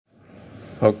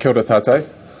Kia ora tātou.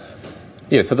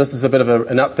 Yeah, so this is a bit of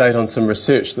an update on some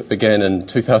research that began in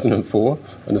 2004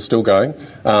 and is still going,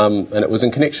 and it was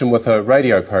in connection with a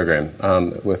radio program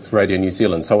with Radio New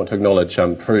Zealand. So I want to acknowledge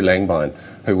Prue Langbein,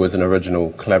 who was an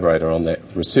original collaborator on that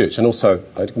research, and also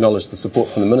I acknowledge the support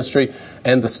from the Ministry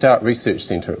and the Stout Research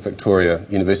Centre at Victoria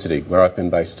University, where I've been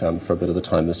based for a bit of the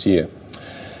time this year.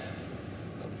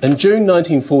 In June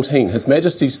 1914, His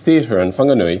Majesty's Theatre in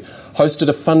Whanganui hosted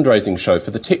a fundraising show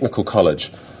for the Technical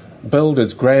College. Billed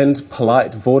as grand,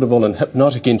 polite, vaudeville and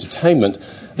hypnotic entertainment,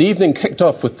 the evening kicked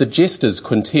off with the Jesters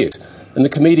Quintet and the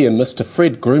comedian Mr.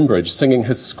 Fred Groombridge singing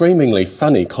his screamingly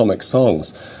funny comic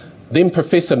songs. Then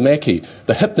Professor Mackey,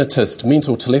 the hypnotist,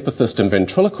 mental telepathist and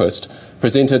ventriloquist,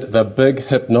 presented the Big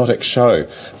Hypnotic Show.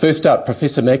 First up,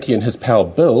 Professor Mackey and his pal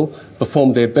Bill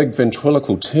performed their big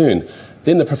ventriloquial turn.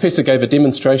 Then the professor gave a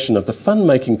demonstration of the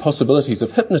fun-making possibilities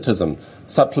of hypnotism,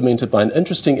 supplemented by an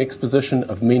interesting exposition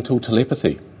of mental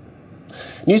telepathy.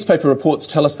 Newspaper reports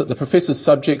tell us that the professor's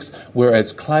subjects were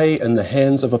as clay in the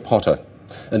hands of a potter,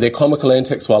 and their comical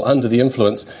antics while under the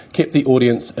influence kept the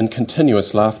audience in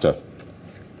continuous laughter.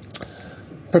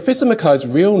 Professor Mackay's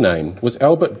real name was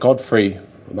Albert Godfrey.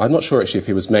 I'm not sure actually if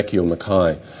he was Mackey or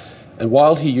Mackay. And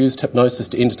while he used hypnosis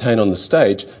to entertain on the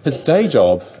stage, his day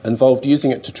job involved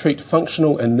using it to treat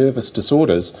functional and nervous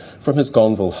disorders from his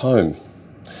Gonville home.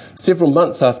 Several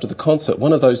months after the concert,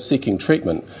 one of those seeking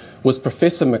treatment was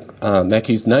Professor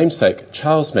Mackey's namesake,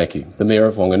 Charles Mackey, the Mayor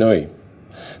of Wanganui.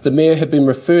 The Mayor had been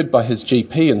referred by his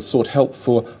GP and sought help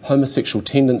for homosexual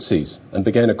tendencies and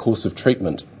began a course of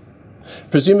treatment.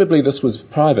 Presumably this was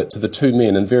private to the two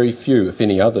men and very few, if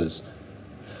any, others.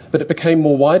 But it became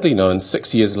more widely known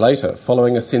 6 years later,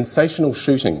 following a sensational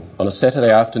shooting on a Saturday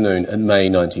afternoon in May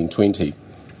 1920.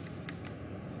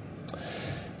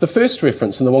 The first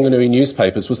reference in the Wanganui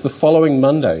newspapers was the following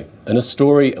Monday in a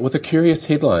story with a curious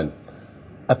headline: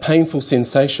 "A painful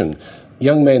sensation.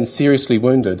 Young man seriously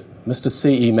wounded. Mr.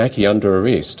 C.E. Mackey under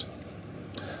arrest."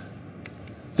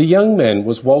 The young man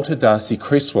was Walter Darcy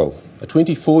Cresswell, a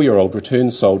 24-year-old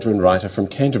returned soldier and writer from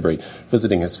Canterbury,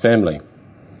 visiting his family.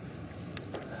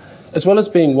 As well as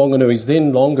being Wanganui's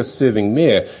then longest-serving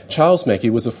mayor, Charles Mackey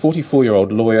was a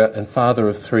 44-year-old lawyer and father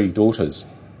of 3 daughters.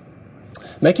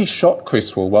 Mackey shot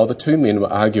Cresswell while the two men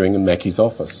were arguing in Mackey's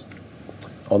office,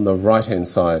 on the right-hand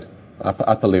side,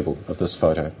 upper level of this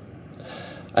photo.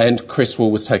 And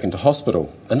Cresswell was taken to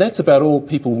hospital. And that's about all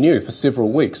people knew for several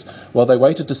weeks, while they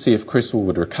waited to see if Cresswell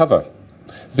would recover.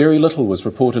 Very little was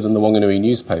reported in the Wanganui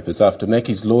newspapers after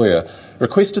Mackey's lawyer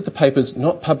requested the papers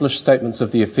not publish statements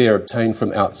of the affair obtained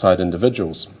from outside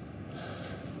individuals.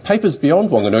 Papers beyond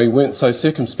Wanganui weren't so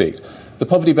circumspect. The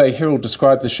Poverty Bay Herald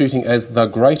described the shooting as the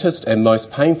greatest and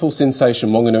most painful sensation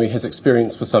Wanganui has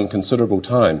experienced for some considerable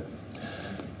time.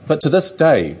 But to this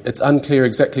day, it's unclear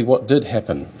exactly what did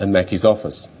happen in Mackey's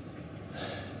office.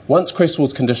 Once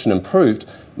Cresswell's condition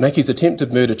improved, Mackey's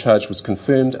attempted murder charge was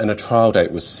confirmed and a trial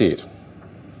date was set.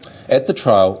 At the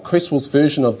trial, Cresswell's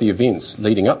version of the events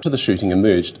leading up to the shooting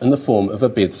emerged in the form of a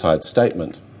bedside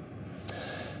statement.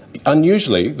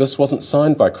 Unusually, this wasn't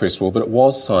signed by Cresswell, but it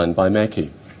was signed by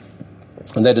Mackey.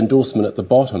 And that endorsement at the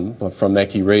bottom from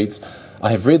Mackey reads,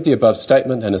 "I have read the above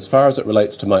statement, and as far as it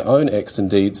relates to my own acts and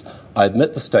deeds, I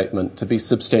admit the statement to be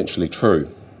substantially true."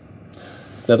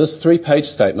 Now, this 3-page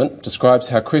statement describes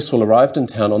how Cresswell arrived in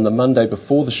town on the Monday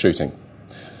before the shooting.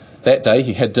 That day,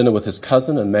 he had dinner with his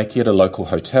cousin and Mackey at a local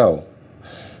hotel.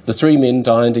 The 3 men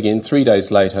dined again 3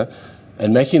 days later,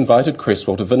 and Mackey invited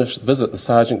Cresswell to visit the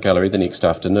Sargent Gallery the next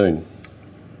afternoon.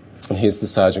 And here's the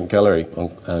Sargent Gallery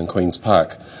on Queen's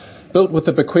Park. Built with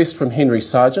a bequest from Henry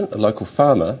Sargent, a local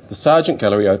farmer, the Sargent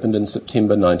Gallery opened in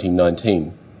September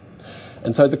 1919.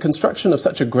 And so the construction of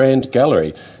such a grand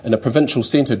gallery in a provincial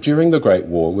centre during the Great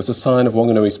War was a sign of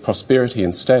Wanganui's prosperity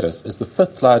and status as the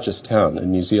 5th largest town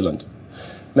in New Zealand.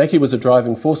 Mackey was a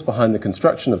driving force behind the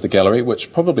construction of the gallery,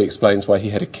 which probably explains why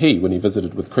he had a key when he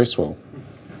visited with Cresswell.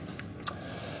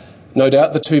 No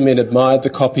doubt the two men admired the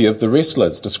copy of The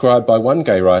Wrestlers, described by one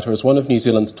gay writer as one of New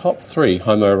Zealand's top 3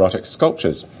 homoerotic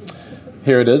sculptures.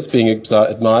 Here it is, being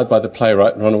admired by the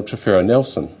playwright Ronald Trefero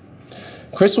Nelson.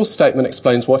 Cresswell's statement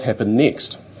explains what happened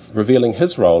next, revealing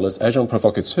his role as agent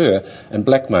provocateur and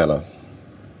blackmailer.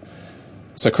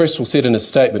 So Cresswell said in his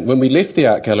statement, "When we left the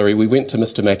art gallery, we went to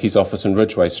Mr. Mackey's office in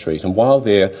Ridgeway Street, and while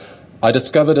there, I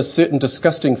discovered a certain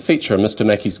disgusting feature in Mr.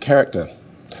 Mackey's character.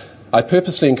 I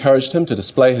purposely encouraged him to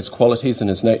display his qualities and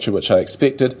his nature, which I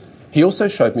expected. He also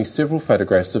showed me several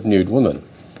photographs of nude women.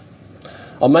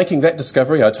 On making that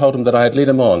discovery, I told him that I had led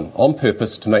him on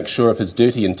purpose to make sure of his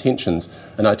dirty intentions,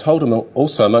 and I told him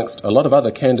also, amongst a lot of other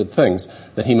candid things,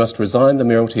 that he must resign the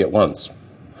mayoralty at once.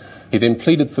 He then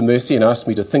pleaded for mercy and asked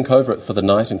me to think over it for the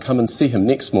night and come and see him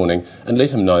next morning and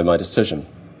let him know my decision.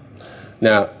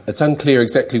 Now, it's unclear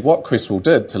exactly what Cresswell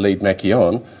did to lead Mackie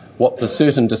on, what the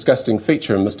certain disgusting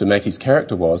feature in Mr. Mackie's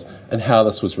character was, and how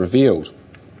this was revealed.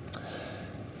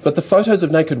 But the photos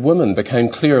of naked women became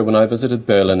clearer when I visited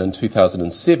Berlin in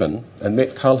 2007 and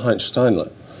met Karl-Heinz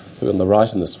Steinle, who on the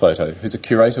right in this photo, who's a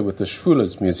curator with the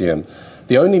Schwules Museum,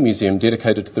 the only museum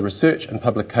dedicated to the research and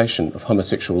publication of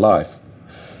homosexual life.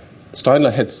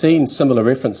 Steinle had seen similar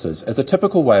references as a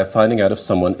typical way of finding out if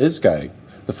someone is gay.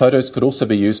 The photos could also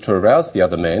be used to arouse the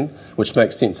other man, which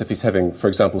makes sense if he's having, for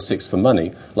example, sex for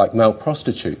money, like male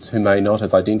prostitutes who may not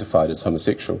have identified as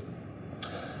homosexual.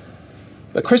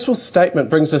 But Cresswell's statement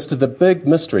brings us to the big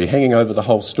mystery hanging over the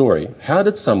whole story. How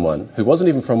did someone who wasn't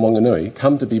even from Wanganui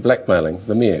come to be blackmailing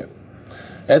the mayor?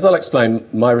 As I'll explain,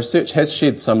 my research has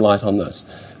shed some light on this,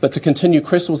 but to continue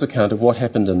Cresswell's account of what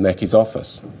happened in Mackie's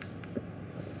office.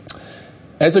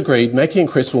 As agreed, Mackie and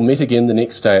Cresswell met again the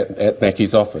next day at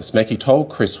Mackie's office. Mackie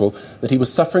told Cresswell that he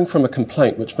was suffering from a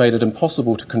complaint which made it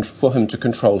impossible for him to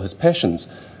control his passions,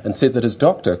 and said that his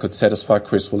doctor could satisfy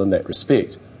Cresswell in that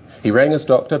respect. He rang his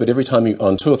doctor, but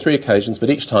on 2 or 3 occasions, but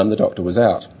each time the doctor was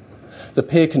out. The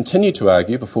pair continued to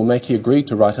argue before Mackie agreed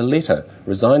to write a letter,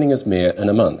 resigning as mayor in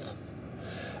a month.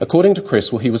 According to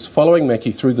Cresswell, he was following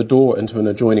Mackie through the door into an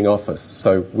adjoining office,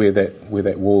 so where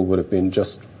that wall would have been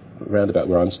just round about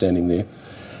where I'm standing there,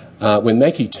 when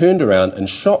Mackie turned around and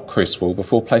shot Cresswell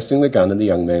before placing the gun in the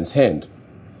young man's hand.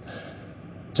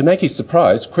 To Mackie's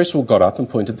surprise, Cresswell got up and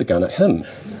pointed the gun at him.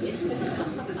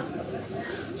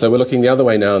 So we're looking the other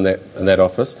way now in that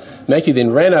office. Mackie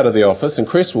then ran out of the office, and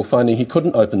Cresswell, finding he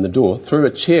couldn't open the door, threw a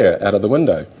chair out of the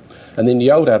window and then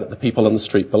yelled out at the people on the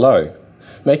street below.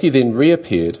 Mackie then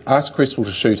reappeared, asked Cresswell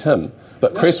to shoot him,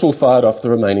 but Cresswell fired off the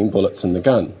remaining bullets in the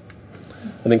gun.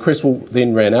 And then Cresswell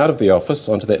then ran out of the office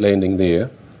onto that landing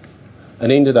there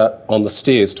and ended up on the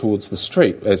stairs towards the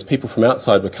street as people from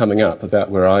outside were coming up, about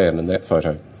where I am in that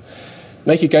photo.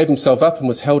 Mackie gave himself up and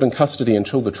was held in custody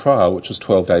until the trial, which was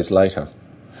 12 days later.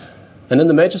 And in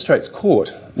the magistrate's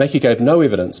court, Mackie gave no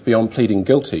evidence beyond pleading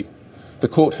guilty. The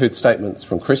court heard statements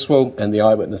from Cresswell and the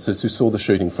eyewitnesses who saw the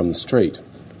shooting from the street.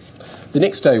 The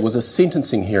next day was a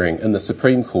sentencing hearing in the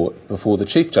Supreme Court before the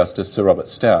Chief Justice, Sir Robert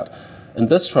Stout. In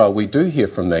this trial, we do hear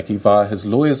from Mackie via his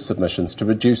lawyer's submissions to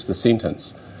reduce the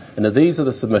sentence. And these are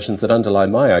the submissions that underlie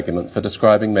my argument for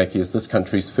describing Mackie as this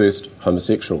country's first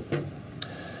homosexual.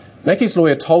 Mackie's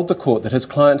lawyer told the court that his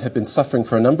client had been suffering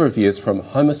for a number of years from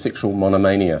homosexual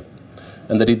monomania,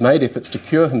 and that he'd made efforts to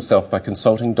cure himself by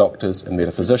consulting doctors and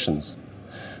metaphysicians.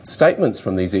 Statements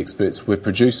from these experts were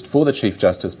produced for the Chief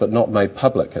Justice but not made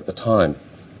public at the time.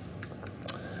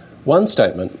 One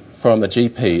statement from a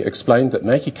GP explained that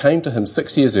Mackie came to him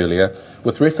 6 years earlier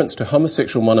with reference to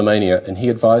homosexual monomania, and he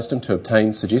advised him to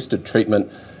obtain suggested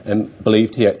treatment and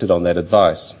believed he acted on that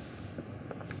advice.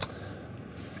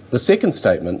 The second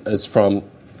statement is from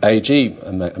A.G.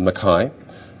 Mackay,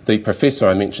 the professor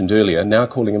I mentioned earlier, now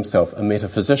calling himself a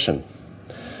metaphysician.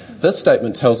 This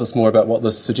statement tells us more about what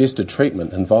this suggested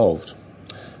treatment involved.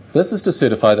 This is to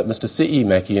certify that Mr. C.E.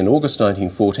 Mackie, in August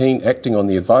 1914, acting on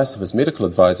the advice of his medical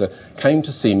advisor, came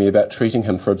to see me about treating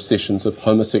him for obsessions of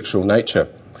homosexual nature.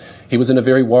 He was in a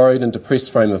very worried and depressed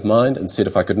frame of mind and said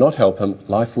if I could not help him,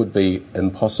 life would be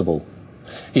impossible.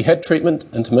 He had treatment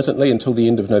intermittently until the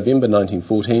end of November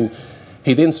 1914.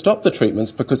 He then stopped the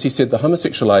treatments because he said the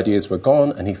homosexual ideas were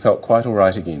gone and he felt quite all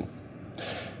right again.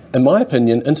 In my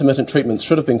opinion, intermittent treatments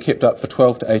should have been kept up for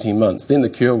 12 to 18 months, then the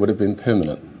cure would have been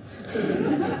permanent.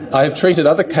 I have treated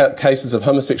other cases of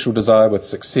homosexual desire with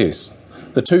success.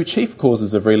 The 2 chief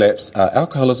causes of relapse are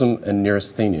alcoholism and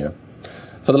neurasthenia.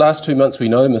 For the last 2 months, we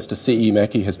know Mr. C.E.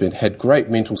 Mackie has had great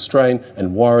mental strain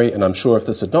and worry, and I'm sure if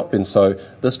this had not been so,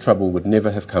 this trouble would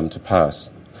never have come to pass.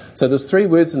 So there's 3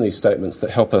 words in these statements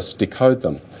that help us decode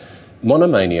them: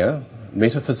 monomania,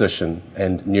 metaphysician,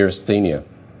 and neurasthenia.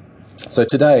 So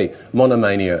today,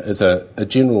 monomania is a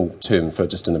general term for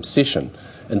just an obsession.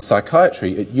 In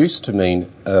psychiatry, it used to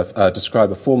mean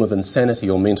describe a form of insanity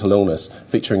or mental illness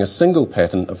featuring a single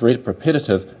pattern of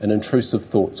repetitive and intrusive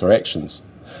thoughts or actions.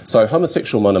 So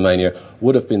homosexual monomania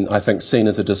would have been, I think, seen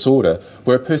as a disorder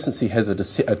where a person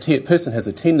has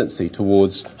a tendency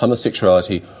towards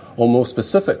homosexuality, or more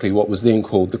specifically what was then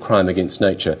called the crime against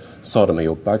nature, sodomy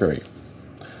or buggery.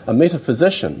 A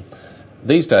metaphysician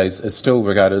these days is still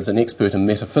regarded as an expert in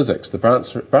metaphysics, the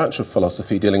branch of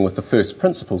philosophy dealing with the first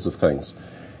principles of things.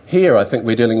 Here, I think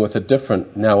we're dealing with a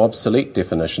different, now obsolete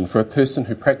definition for a person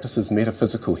who practices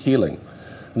metaphysical healing.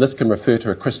 And this can refer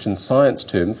to a Christian Science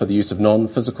term for the use of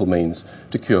non-physical means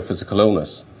to cure physical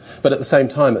illness. But at the same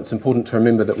time, it's important to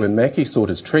remember that when Mackie sought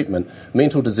his treatment,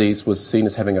 mental disease was seen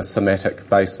as having a somatic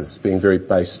basis, being very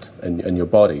based in your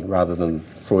body, rather than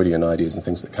Freudian ideas and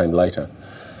things that came later.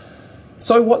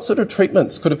 So what sort of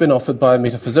treatments could have been offered by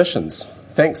metaphysicians?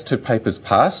 Thanks to Papers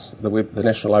Past, the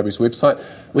National Library's website,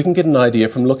 we can get an idea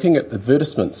from looking at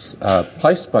advertisements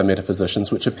placed by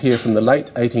metaphysicians which appear from the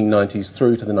late 1890s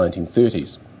through to the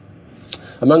 1930s.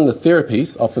 Among the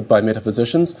therapies offered by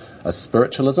metaphysicians are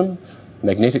spiritualism,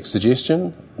 magnetic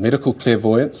suggestion, medical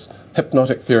clairvoyance,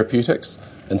 hypnotic therapeutics,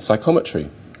 and psychometry.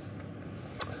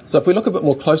 So if we look a bit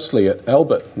more closely at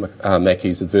Albert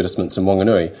Mackie's advertisements in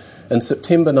Wanganui, in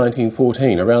September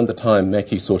 1914, around the time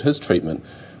Mackie sought his treatment,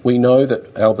 we know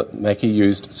that Albert Mackie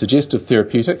used suggestive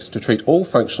therapeutics to treat all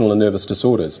functional and nervous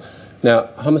disorders. Now,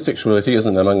 homosexuality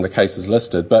isn't among the cases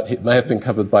listed, but it may have been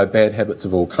covered by bad habits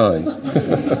of all kinds.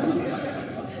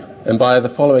 And by the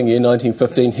following year,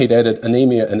 1915, he'd added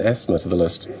anemia and asthma to the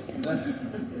list.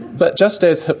 But just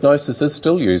as hypnosis is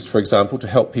still used, for example, to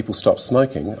help people stop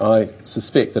smoking, I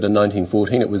suspect that in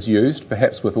 1914 it was used,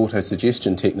 perhaps with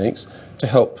autosuggestion techniques, to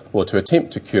help or to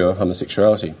attempt to cure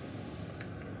homosexuality.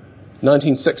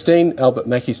 1916, Albert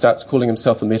Mackie starts calling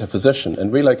himself a metaphysician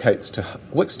and relocates to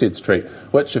Wickstead Street,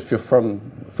 which, if you're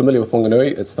familiar with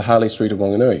Wanganui, it's the Harley Street of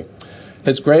Wanganui.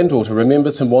 His granddaughter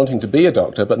remembers him wanting to be a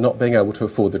doctor but not being able to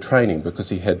afford the training because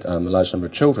he had a large number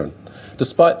of children.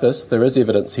 Despite this, there is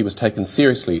evidence he was taken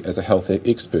seriously as a health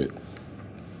expert.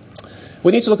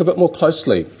 We need to look a bit more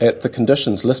closely at the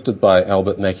conditions listed by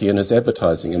Albert Mackie in his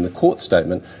advertising in the court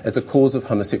statement as a cause of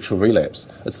homosexual relapse.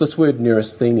 It's this word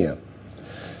neurasthenia.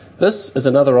 This is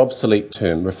another obsolete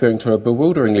term referring to a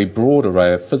bewilderingly broad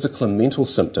array of physical and mental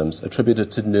symptoms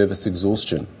attributed to nervous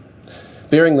exhaustion.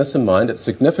 Bearing this in mind, it's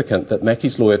significant that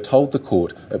Mackie's lawyer told the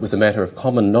court it was a matter of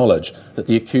common knowledge that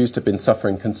the accused had been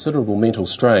suffering considerable mental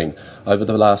strain over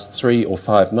the last 3 or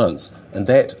 5 months, and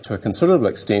that, to a considerable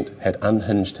extent, had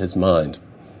unhinged his mind.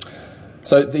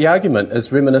 So the argument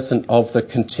is reminiscent of the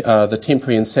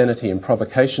temporary insanity and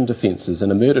provocation defences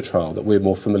in a murder trial that we're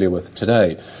more familiar with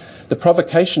today. The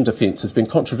provocation defence has been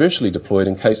controversially deployed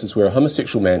in cases where a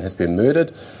homosexual man has been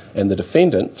murdered and the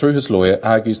defendant, through his lawyer,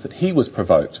 argues that he was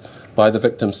provoked by the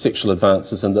victim's sexual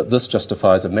advances and that this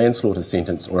justifies a manslaughter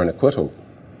sentence or an acquittal.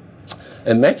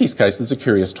 In Mackie's case, there's a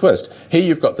curious twist. Here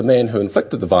you've got the man who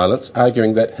inflicted the violence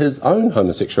arguing that his own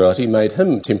homosexuality made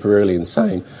him temporarily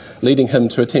insane, leading him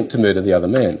to attempt to murder the other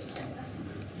man.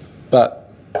 But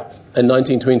in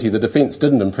 1920, the defence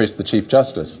didn't impress the Chief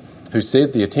Justice, who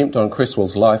said the attempt on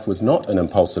Cresswell's life was not an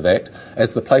impulsive act,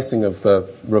 as the placing of the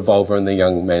revolver in the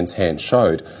young man's hand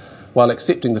showed. While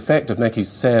accepting the fact of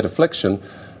Mackie's sad affliction,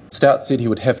 Stout said he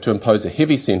would have to impose a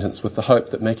heavy sentence with the hope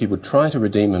that Mackie would try to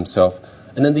redeem himself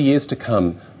and in the years to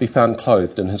come be found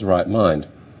clothed in his right mind.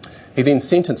 He then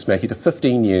sentenced Mackie to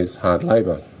 15 years hard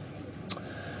labour.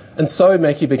 And so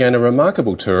Mackie began a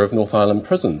remarkable tour of North Island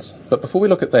prisons. But before we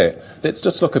look at that, let's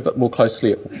just look a bit more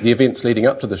closely at the events leading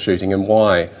up to the shooting and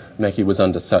why Mackie was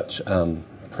under such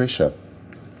pressure.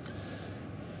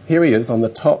 Here he is on the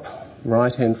top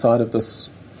right-hand side of this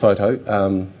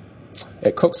photo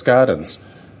at Cook's Gardens,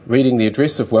 reading the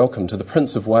address of welcome to the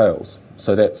Prince of Wales.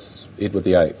 So that's Edward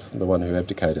VIII, the one who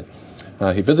abdicated.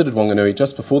 He visited Wanganui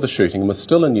just before the shooting and was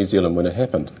still in New Zealand when it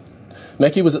happened.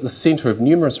 Mackie was at the centre of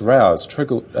numerous rows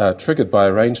triggered by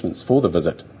arrangements for the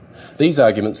visit. These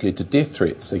arguments led to death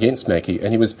threats against Mackie,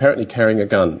 and he was apparently carrying a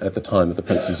gun at the time of the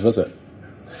Prince's visit.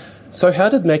 So how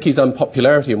did Mackie's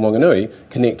unpopularity in Wanganui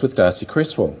connect with Darcy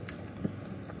Cresswell?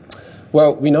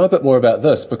 Well, we know a bit more about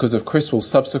this because of Cresswell's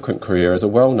subsequent career as a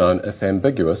well-known, if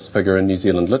ambiguous, figure in New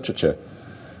Zealand literature.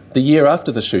 The year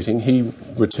after the shooting, he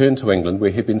returned to England,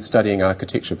 where he'd been studying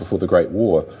architecture before the Great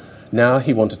War. Now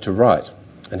he wanted to write,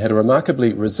 and had a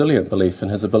remarkably resilient belief in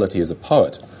his ability as a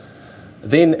poet.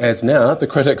 Then, as now, the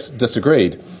critics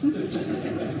disagreed.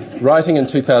 Writing in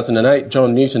 2008,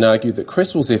 John Newton argued that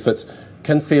Cresswell's efforts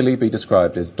can fairly be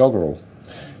described as doggerel.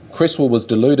 Cresswell was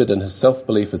deluded in his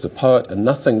self-belief as a poet, and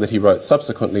nothing that he wrote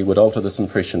subsequently would alter this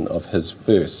impression of his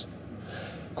verse.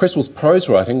 Cresswell's prose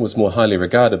writing was more highly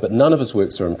regarded, but none of his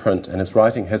works are in print, and his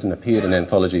writing hasn't appeared in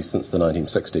anthologies since the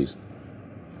 1960s.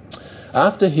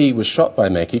 After he was shot by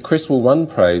Mackie, Cresswell won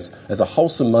praise as a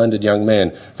wholesome-minded young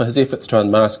man for his efforts to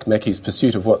unmask Mackie's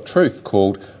pursuit of what Truth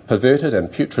called perverted and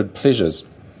putrid pleasures.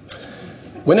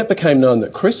 When it became known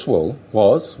that Cresswell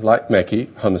was, like Mackie,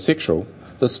 homosexual,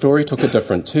 the story took a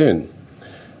different turn.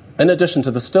 In addition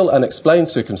to the still unexplained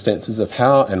circumstances of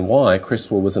how and why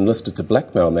Cresswell was enlisted to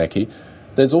blackmail Mackie,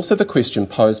 there's also the question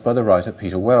posed by the writer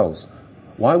Peter Wells.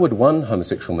 Why would one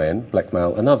homosexual man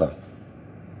blackmail another?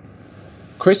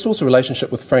 Cresswell's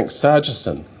relationship with Frank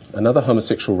Sargeson another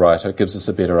homosexual writer, gives us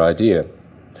a better idea.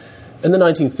 In the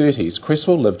 1930s,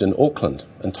 Cresswell lived in Auckland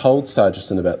and told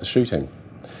Sargison about the shooting.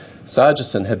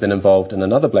 Sargison had been involved in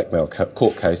another blackmail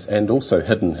court case and also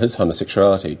hidden his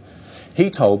homosexuality. He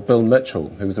told Bill Mitchell,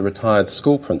 who was a retired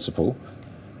school principal,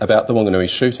 about the Wanganui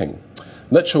shooting.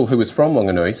 Mitchell, who was from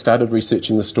Wanganui, started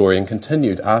researching the story and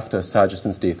continued after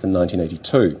Sargison's death in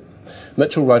 1982.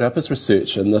 Mitchell wrote up his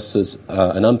research, and this is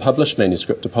an unpublished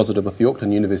manuscript deposited with the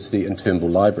Auckland University and Turnbull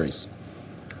Libraries.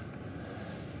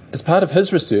 As part of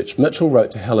his research, Mitchell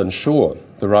wrote to Helen Shaw,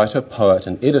 the writer, poet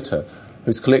and editor,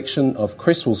 whose collection of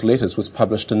Cresswell's letters was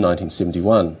published in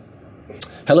 1971.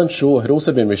 Helen Shaw had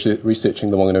also been researching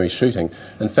the Wanganui shooting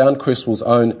and found Cresswell's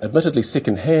own, admittedly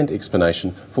second-hand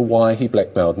explanation for why he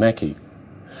blackmailed Mackie.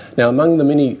 Now, among the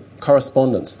many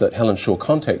correspondents that Helen Shaw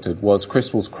contacted was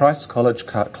Cresswell's Christ College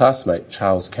classmate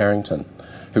Charles Carrington,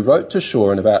 who wrote to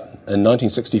Shaw in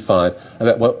 1965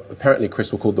 about what apparently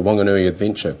Cresswell called the Wanganui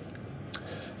adventure.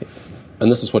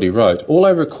 And this is what he wrote. All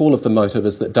I recall of the motive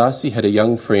is that Darcy had a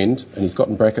young friend, and he's got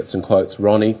in brackets and quotes,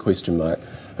 Ronnie,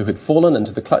 who had fallen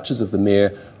into the clutches of the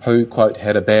mayor who, quote,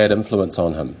 had a bad influence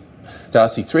on him.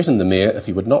 Darcy threatened the mayor if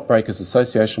he would not break his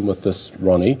association with this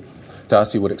Ronnie,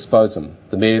 Darcy would expose him.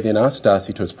 The mayor then asked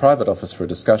Darcy to his private office for a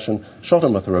discussion, shot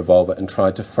him with a revolver and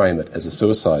tried to frame it as a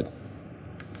suicide.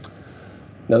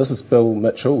 Now, this is Bill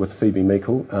Mitchell with Phoebe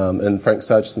Meikle in Frank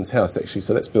Sargison's house, actually,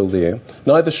 so that's Bill there.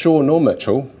 Neither Shaw nor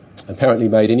Mitchell apparently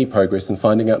made any progress in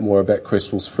finding out more about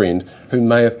Cresswell's friend, who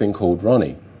may have been called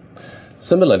Ronnie.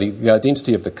 Similarly, the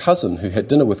identity of the cousin who had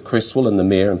dinner with Cresswell and the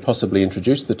mayor and possibly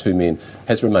introduced the two men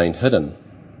has remained hidden.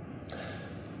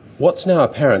 What's now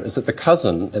apparent is that the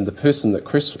cousin and the person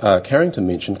that Carrington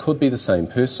mentioned could be the same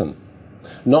person.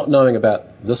 Not knowing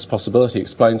about this possibility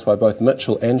explains why both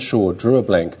Mitchell and Shaw drew a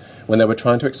blank when they were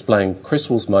trying to explain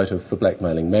Cresswell's motive for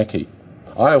blackmailing Mackie.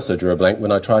 I also drew a blank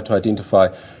when I tried to identify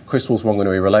Cresswell's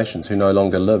Wanganui relations who no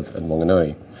longer live in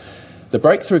Wanganui. The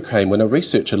breakthrough came when a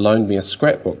researcher loaned me a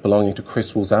scrapbook belonging to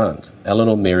Cresswell's aunt,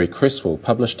 Eleanor Mary Cresswell,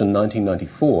 published in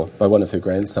 1994 by one of her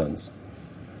grandsons.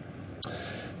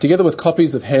 Together with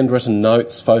copies of handwritten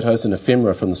notes, photos and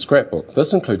ephemera from the scrapbook,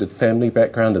 this included family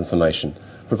background information,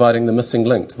 providing the missing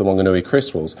link to the Wanganui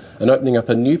Cresswells and opening up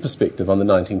a new perspective on the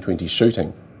 1920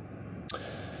 shooting.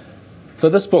 So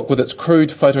this book, with its crude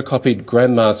photocopied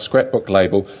grandma's scrapbook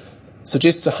label,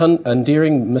 suggests an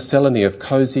endearing miscellany of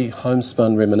cosy,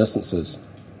 homespun reminiscences.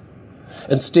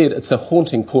 Instead, it's a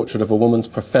haunting portrait of a woman's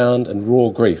profound and raw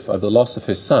grief over the loss of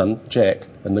her son, Jack,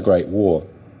 in the Great War.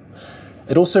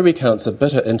 It also recounts a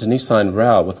bitter internecine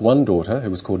row with one daughter, who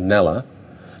was called Nella,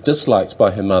 disliked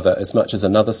by her mother as much as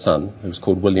another son, who was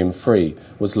called William Free,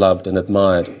 was loved and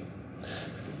admired.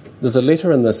 There's a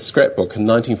letter in this scrapbook in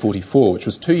 1944, which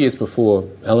was 2 years before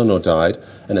Eleanor died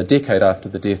and a decade after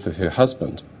the death of her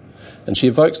husband. And she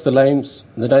evokes the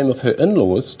name of her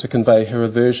in-laws to convey her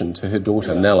aversion to her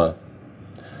daughter, Nella.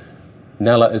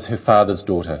 Nella is her father's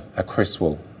daughter, a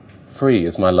Cresswell. Free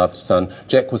is my loved son.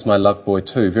 Jack was my love boy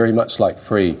too, very much like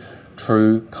Free.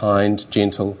 True, kind,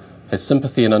 gentle, has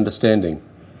sympathy and understanding.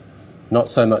 Not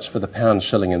so much for the pound,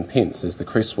 shilling and pence as the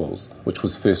Cresswells, which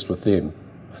was first with them.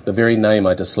 The very name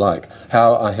I dislike.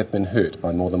 How I have been hurt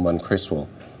by more than one Cresswell.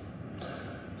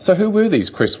 So who were these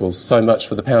Cresswells, so much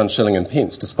for the pound, shilling and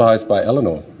pence, despised by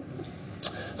Eleanor?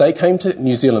 They came to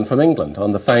New Zealand from England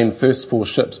on the famed first 4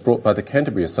 ships brought by the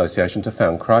Canterbury Association to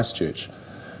found Christchurch.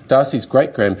 Darcy's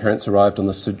great-grandparents arrived on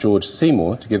the Sir George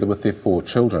Seymour together with their 4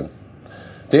 children.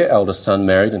 Their eldest son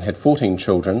married and had 14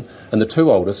 children, and the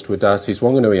 2 oldest were Darcy's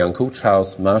Wanganui uncle,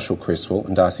 Charles Marshall Cresswell,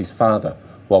 and Darcy's father,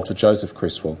 Walter Joseph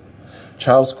Cresswell.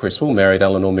 Charles Cresswell married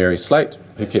Eleanor Mary Slate,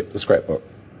 who kept the scrapbook.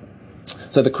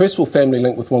 So the Cresswell family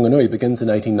link with Wanganui begins in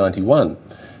 1891,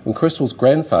 when Cresswell's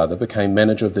grandfather became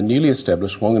manager of the newly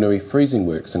established Wanganui Freezing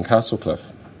Works in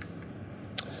Castlecliff.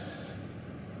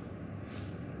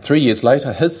 3 years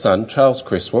later, his son, Charles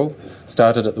Cresswell,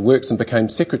 started at the works and became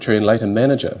secretary and later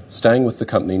manager, staying with the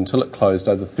company until it closed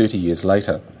over 30 years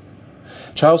later.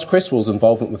 Charles Cresswell's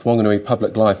involvement with Wanganui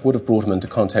public life would have brought him into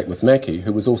contact with Mackie,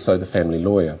 who was also the family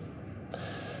lawyer.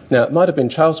 Now, it might have been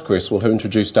Charles Cresswell who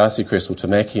introduced Darcy Cresswell to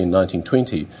Mackie in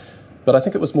 1920, but I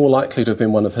think it was more likely to have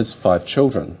been one of his 5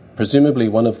 children. Presumably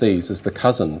one of these is the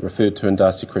cousin referred to in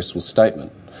Darcy Cresswell's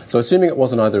statement. So assuming it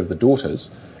wasn't either of the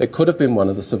daughters, it could have been one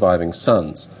of the surviving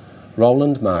sons,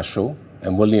 Roland Marshall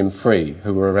and William Free,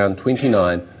 who were around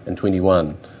 29 and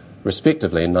 21,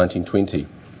 respectively in 1920.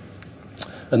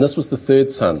 And this was the 3rd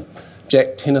son,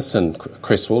 Jack Tennyson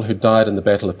Cresswell, who died in the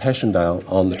Battle of Passchendaele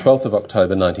on the 12th of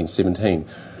October 1917.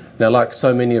 Now, like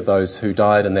so many of those who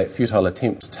died in that futile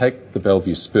attempt to take the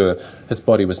Bellevue Spur, his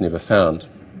body was never found.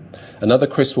 Another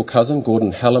Cresswell cousin,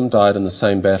 Gordon Hallam, died in the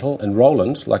same battle, and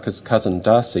Roland, like his cousin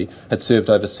Darcy, had served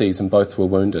overseas and both were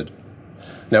wounded.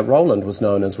 Now, Roland was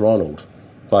known as Ronald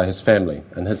by his family,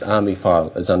 and his army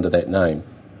file is under that name.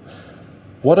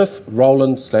 What if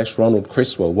Roland/Ronald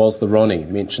Cresswell was the Ronnie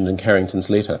mentioned in Carrington's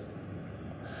letter?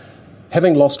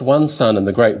 Having lost one son in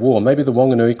the Great War, maybe the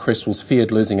Wanganui Cresswells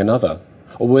feared losing another,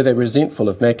 or were they resentful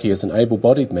of Mackie as an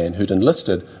able-bodied man who'd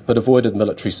enlisted but avoided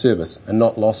military service and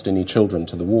not lost any children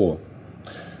to the war?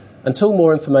 Until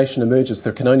more information emerges,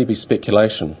 there can only be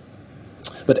speculation.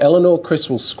 But Eleanor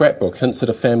Cresswell's scrapbook hints at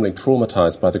a family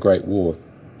traumatised by the Great War.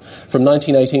 From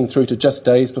 1918 through to just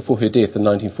days before her death in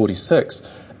 1946,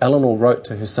 Eleanor wrote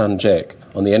to her son Jack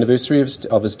on the anniversary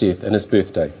of his death and his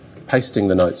birthday, pasting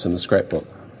the notes in the scrapbook.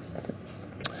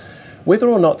 Whether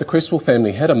or not the Cresswell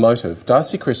family had a motive,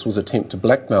 Darcy Cresswell's attempt to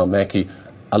blackmail Mackie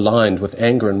aligned with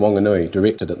anger in Wanganui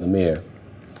directed at the mayor.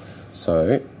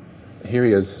 So, here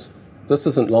he is. This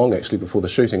isn't long actually before the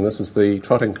shooting. This is the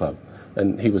Trotting Club,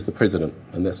 and he was the president,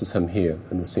 and this is him here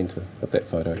in the centre of that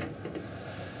photo.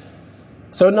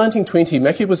 So in 1920,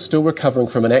 Mackie was still recovering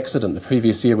from an accident the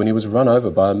previous year when he was run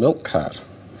over by a milk cart.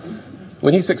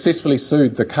 When he successfully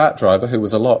sued the cart driver, who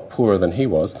was a lot poorer than he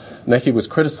was, Mackie was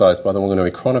criticised by the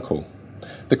Wanganui Chronicle.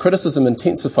 The criticism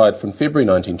intensified from February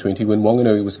 1920 when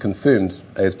Wanganui was confirmed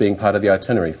as being part of the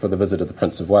itinerary for the visit of the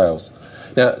Prince of Wales.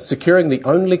 Now, securing the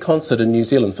only concert in New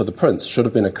Zealand for the Prince should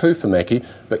have been a coup for Mackie,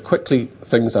 but quickly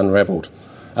things unravelled.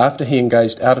 After he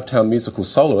engaged out-of-town musical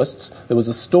soloists, there was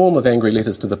a storm of angry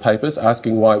letters to the papers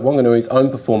asking why Wanganui's own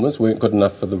performers weren't good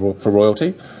enough for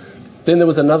royalty. Then there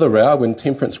was another row when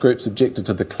temperance groups objected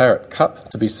to the claret cup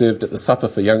to be served at the supper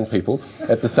for young people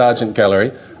at the Sargent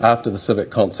Gallery after the civic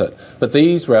concert. But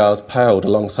these rows paled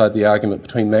alongside the argument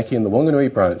between Mackie and the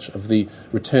Wanganui branch of the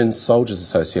Returned Soldiers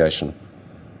Association.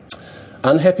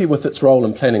 Unhappy with its role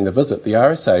in planning the visit, the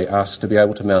RSA asked to be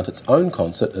able to mount its own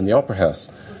concert in the Opera House.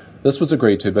 This was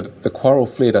agreed to, but the quarrel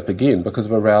flared up again because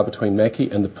of a row between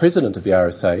Mackie and the president of the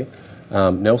RSA,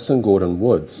 Nelson Gordon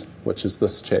Woods, which is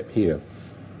this chap here.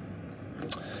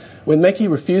 When Mackie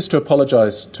refused to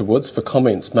apologise to Woods for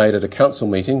comments made at a council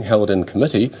meeting held in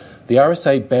committee, the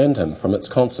RSA banned him from its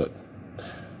concert.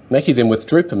 Mackie then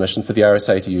withdrew permission for the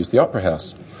RSA to use the Opera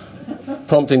House,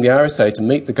 prompting the RSA to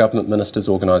meet the government ministers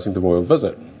organising the royal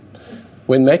visit.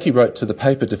 When Mackie wrote to the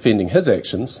paper defending his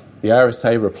actions, the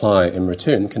RSA reply in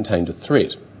return contained a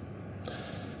threat.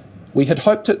 We had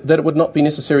hoped that it would not be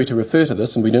necessary to refer to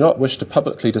this, and we do not wish to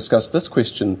publicly discuss this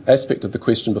aspect of the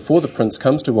question before the Prince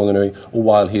comes to Wanganui or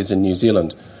while he is in New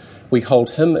Zealand. We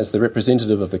hold him as the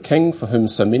representative of the King, for whom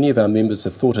so many of our members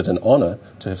have thought it an honour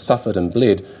to have suffered and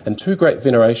bled, and too great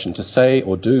veneration to say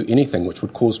or do anything which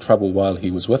would cause trouble while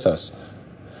he was with us.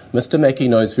 Mr. Mackie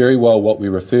knows very well what we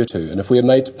refer to, and if we are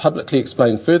made to publicly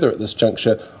explain further at this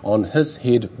juncture, on his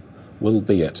head will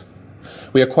be it.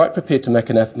 We are quite prepared to make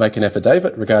an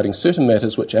affidavit regarding certain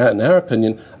matters which are, in our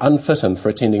opinion, unfit him for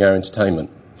attending our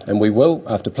entertainment, and we will,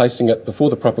 after placing it before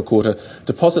the proper quarter,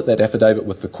 deposit that affidavit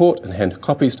with the court and hand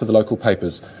copies to the local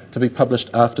papers to be published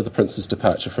after the Prince's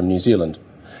departure from New Zealand,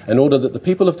 in order that the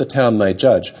people of the town may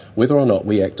judge whether or not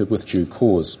we acted with due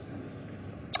cause.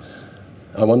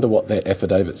 I wonder what that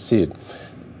affidavit said.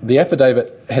 The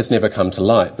affidavit has never come to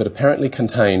light, but apparently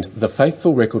contained the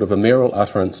faithful record of a mayoral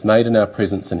utterance made in our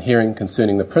presence and hearing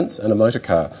concerning the Prince and a motor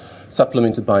car,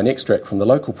 supplemented by an extract from the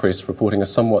local press reporting a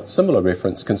somewhat similar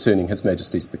reference concerning His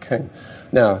Majesty's the King.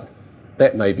 Now,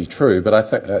 that may be true, but I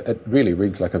think it really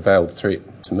reads like a veiled threat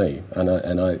to me,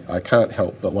 and I can't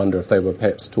help but wonder if they were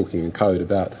perhaps talking in code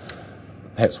about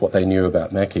perhaps what they knew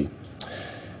about Mackie.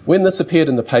 When this appeared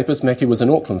in the papers, Mackie was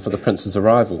in Auckland for the Prince's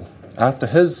arrival. After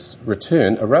his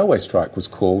return, a railway strike was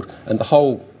called and the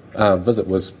whole visit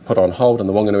was put on hold and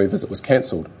the Wanganui visit was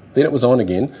cancelled. Then it was on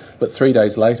again, but 3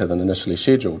 days later than initially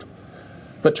scheduled.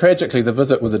 But tragically, the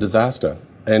visit was a disaster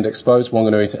and exposed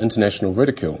Wanganui to international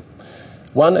ridicule.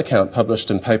 One account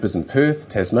published in papers in Perth,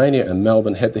 Tasmania and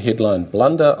Melbourne had the headline,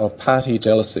 "Blunder of Party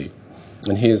Jealousy."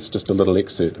 And here's just a little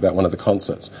excerpt about one of the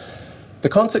concerts. The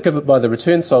concert given by the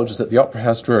returned soldiers at the Opera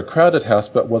House drew a crowded house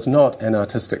but was not an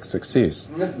artistic success.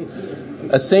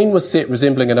 A scene was set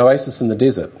resembling an oasis in the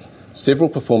desert. Several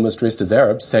performers dressed as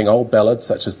Arabs sang old ballads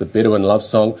such as the Bedouin love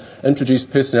song,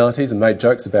 introduced personalities and made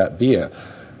jokes about beer.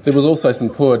 There was also some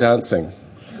poor dancing.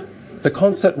 The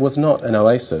concert was not an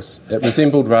oasis. It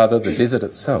resembled rather the desert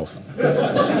itself.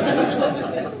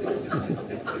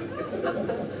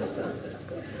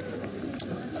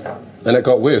 And it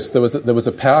got worse. There was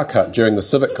a power cut during the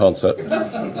civic concert,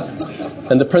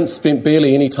 and the Prince spent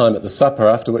barely any time at the supper,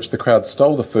 after which the crowd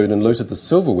stole the food and looted the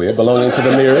silverware belonging to the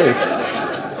mayoress.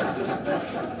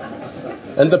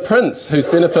 And the Prince, whose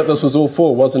benefit this was all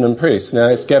for, wasn't impressed. Now,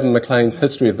 as Gavin McLean's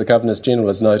History of the Governors-General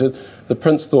has noted, the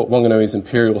Prince thought Wanganui's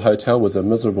Imperial Hotel was a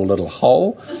miserable little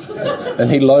hole,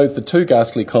 and he loathed the 2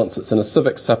 ghastly concerts and a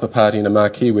civic supper party in a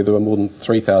marquee where there were more than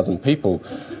 3,000 people.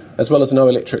 As well as no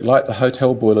electric light, the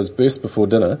hotel boilers burst before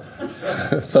dinner,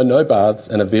 so no baths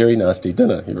and a very nasty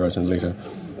dinner, he wrote in a letter.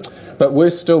 But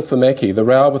worse still for Mackie, the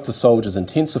row with the soldiers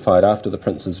intensified after the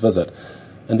Prince's visit,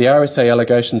 and the RSA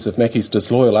allegations of Mackie's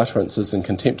disloyal utterances and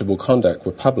contemptible conduct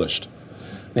were published.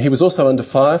 Now, he was also under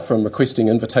fire from requesting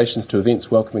invitations to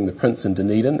events welcoming the Prince in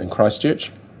Dunedin and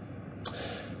Christchurch.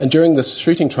 And during this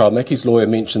shooting trial, Mackie's lawyer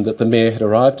mentioned that the Mayor had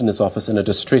arrived in his office in a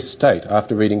distressed state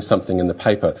after reading something in the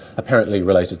paper, apparently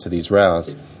related to these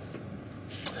rows.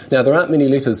 Now, there aren't many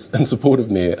letters in support of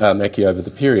Mayor Mackie over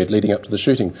the period leading up to the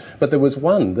shooting, but there was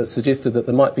one that suggested that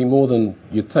there might be more than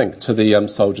you'd think to the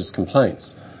soldiers'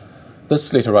 complaints.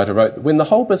 This letter writer wrote that when the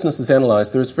whole business is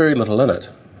analysed, there is very little in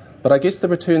it. But I guess the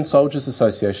Returned Soldiers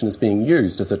Association is being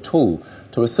used as a tool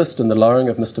to assist in the lowering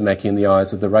of Mr Mackie in the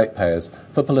eyes of the ratepayers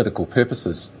for political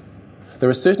purposes. There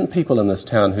are certain people in this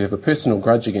town who have a personal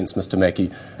grudge against Mr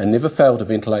Mackie and never fail to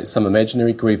ventilate some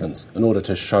imaginary grievance in order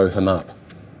to show him up.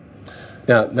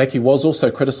 Now, Mackie was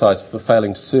also criticised for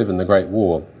failing to serve in the Great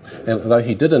War, and although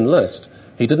he did enlist,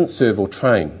 he didn't serve or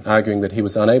train, arguing that he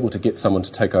was unable to get someone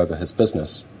to take over his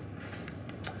business.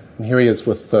 And here he is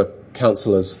with the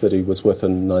councillors that he was with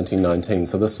in 1919.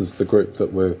 So this is the group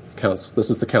that were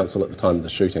this is the council at the time of the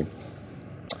shooting.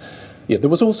 Yeah, there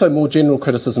was also more general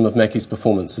criticism of Mackie's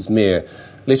performance as mayor.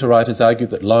 Letter writers argued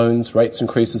that loans, rates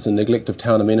increases and neglect of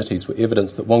town amenities were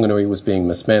evidence that Wanganui was being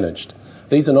mismanaged.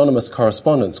 These anonymous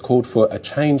correspondents called for a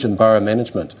change in borough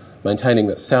management, maintaining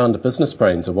that sound business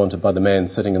brains are wanted by the man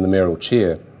sitting in the mayoral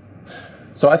chair.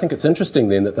 So I think it's interesting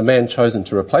then that the man chosen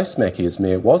to replace Mackie as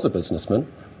mayor was a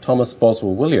businessman, Thomas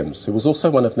Boswell Williams, who was also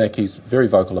one of Mackie's very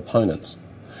vocal opponents.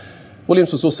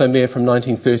 Williams was also mayor from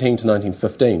 1913 to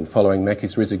 1915, following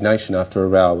Mackie's resignation after a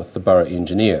row with the borough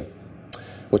engineer,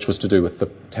 which was to do with the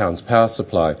town's power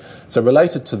supply. So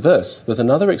related to this, there's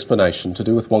another explanation to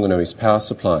do with Wanganui's power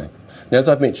supply. Now, as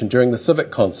I've mentioned, during the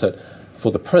civic concert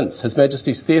for the Prince, His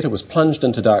Majesty's Theatre was plunged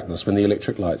into darkness when the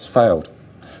electric lights failed.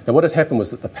 Now, what had happened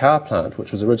was that the power plant,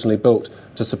 which was originally built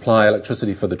to supply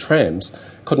electricity for the trams,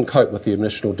 couldn't cope with the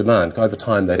initial demand. Over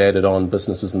time, they'd added on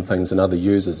businesses and things and other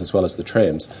users as well as the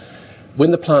trams.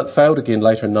 When the plant failed again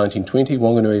later in 1920,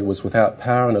 Wanganui was without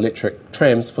power and electric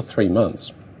trams for 3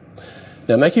 months.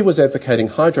 Now, Mackie was advocating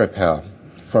hydropower.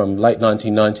 From late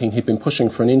 1919, he'd been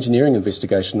pushing for an engineering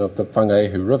investigation of the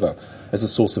Whangaehu River as a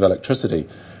source of electricity,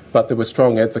 but there were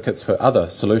strong advocates for other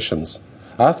solutions.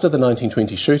 After the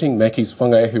 1920 shooting, Mackie's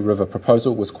Whangaehu River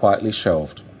proposal was quietly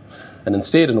shelved, and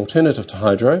instead an alternative to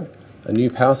hydro, a new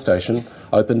power station,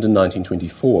 opened in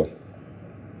 1924.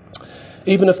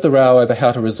 Even if the row over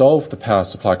how to resolve the power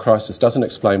supply crisis doesn't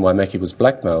explain why Mackie was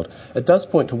blackmailed, it does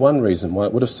point to one reason why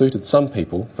it would have suited some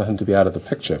people for him to be out of the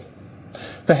picture.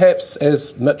 Perhaps,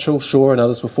 as Mitchell, Shaw and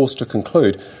others were forced to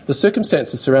conclude, the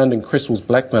circumstances surrounding Cresswell's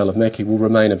blackmail of Mackie will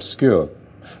remain obscure.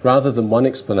 Rather than one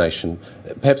explanation,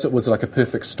 perhaps it was like a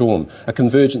perfect storm, a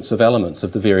convergence of elements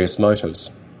of the various motives.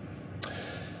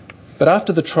 But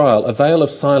after the trial, a veil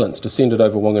of silence descended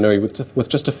over Wanganui with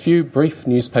just a few brief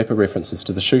newspaper references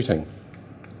to the shooting.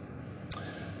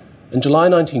 In July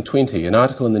 1920, an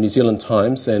article in the New Zealand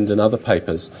Times and in other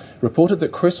papers reported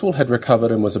that Cresswell had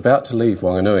recovered and was about to leave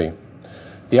Wanganui.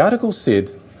 The article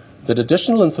said that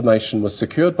additional information was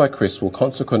secured by Cresswell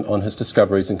consequent on his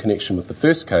discoveries in connection with the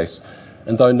first case,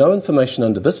 and though no information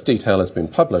under this detail has been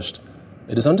published,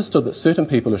 it is understood that certain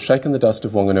people have shaken the dust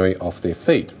of Wanganui off their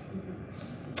feet.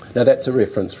 Now that's a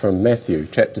reference from Matthew,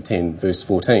 chapter 10, verse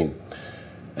 14.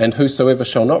 And whosoever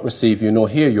shall not receive you nor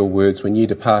hear your words when ye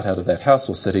depart out of that house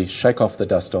or city, shake off the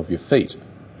dust of your feet.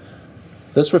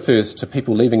 This refers to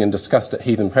people leaving in disgust at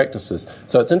heathen practices.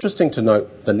 So it's interesting to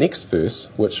note the next verse,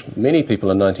 which many people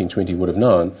in 1920 would have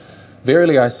known.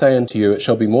 Verily I say unto you, it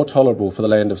shall be more tolerable for the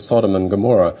land of Sodom and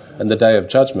Gomorrah in the day of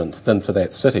judgment than for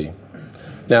that city.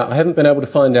 Now, I haven't been able to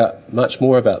find out much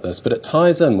more about this, but it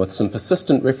ties in with some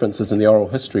persistent references in the oral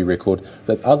history record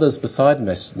that others beside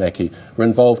Mackie were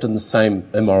involved in the same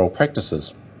immoral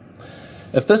practices.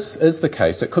 If this is the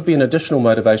case, it could be an additional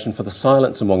motivation for the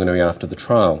silence in Wanganui after the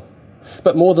trial.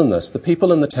 But more than this, the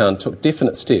people in the town took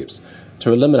definite steps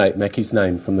to eliminate Mackie's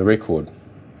name from the record.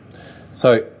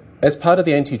 So, as part of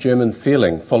the anti-German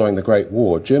feeling following the Great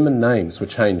War, German names were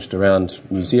changed around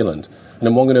New Zealand. And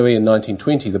in Wanganui in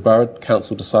 1920, the Borough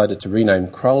Council decided to rename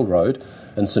Krull Road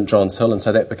and St John's Hill, and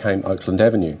so that became Oakland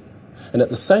Avenue. And at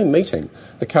the same meeting,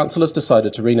 the councillors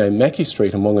decided to rename Mackey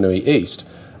Street in Wanganui East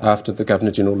after the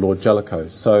Governor-General Lord Jellicoe.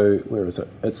 So, where is it?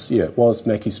 It was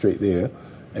Mackey Street there,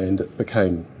 and it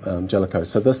became Jellicoe.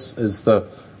 So this is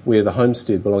where the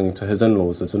homestead belonging to his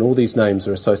in-laws is, and all these names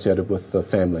are associated with the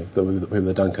family, who were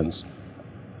the Duncans.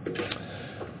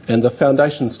 And the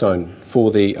foundation stone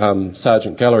for the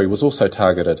Sargent Gallery was also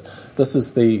targeted. This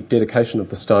is the dedication of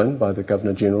the stone by the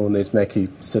Governor-General, and there's Mackey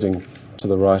sitting to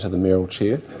the right of the mayoral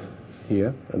chair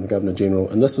here, and the Governor-General,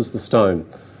 and this is the stone.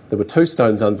 There were two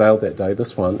stones unveiled that day,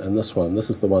 this one and this one. This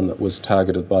is the one that was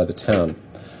targeted by the town.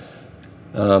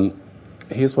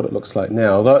 Here's what it looks like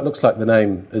now. Although it looks like the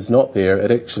name is not there,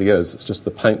 it actually is. It's just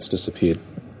the paint's disappeared.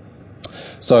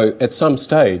 So at some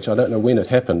stage, I don't know when it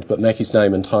happened, but Mackey's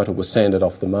name and title was sanded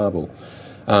off the marble.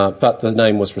 But the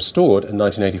name was restored in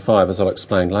 1985, as I'll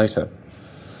explain later.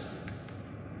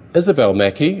 Isabel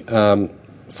Mackey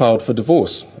filed for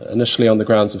divorce, initially on the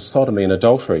grounds of sodomy and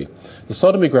adultery. The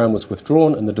sodomy ground was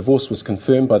withdrawn and the divorce was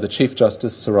confirmed by the Chief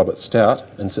Justice, Sir Robert Stout,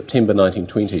 in September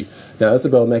 1920. Now,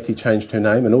 Isabel Mackey changed her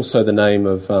name and also the name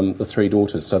of the three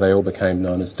daughters, so they all became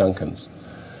known as Duncans.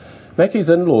 Mackey's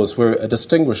in-laws were a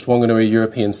distinguished Wanganui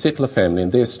European settler family,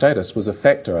 and their status was a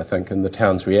factor, I think, in the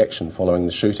town's reaction following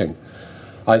the shooting.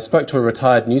 I spoke to a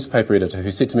retired newspaper editor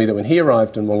who said to me that when he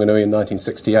arrived in Wanganui in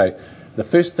 1968, the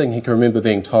first thing he can remember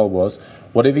being told was,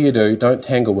 whatever you do, don't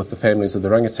tangle with the families of the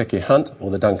Rangitikei Hunt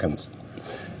or the Duncans.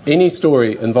 Any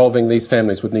story involving these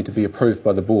families would need to be approved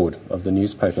by the board of the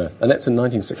newspaper, and that's in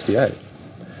 1968.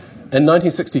 In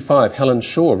 1965, Helen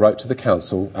Shaw wrote to the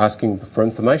council asking for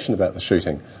information about the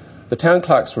shooting. The town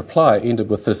clerk's reply ended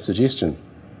with this suggestion.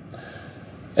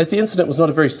 As the incident was not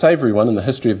a very savoury one in the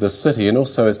history of this city, and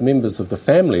also as members of the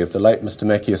family of the late Mr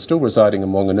Mackey are still residing in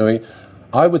Wanganui,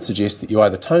 I would suggest that you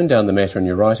either tone down the matter in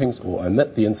your writings or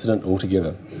omit the incident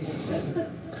altogether.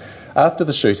 After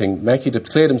the shooting, Mackey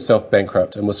declared himself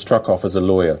bankrupt and was struck off as a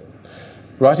lawyer.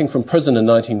 Writing from prison in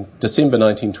December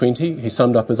 1920, he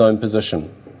summed up his own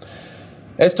position.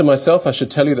 As to myself, I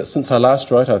should tell you that since I last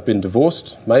wrote, I've been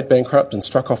divorced, made bankrupt and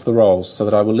struck off the rolls, so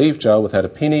that I will leave jail without a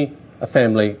penny, a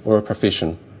family or a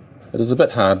profession. It is a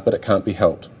bit hard, but it can't be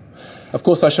helped. Of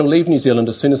course, I shall leave New Zealand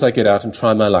as soon as I get out and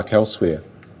try my luck elsewhere.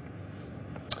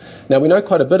 Now, we know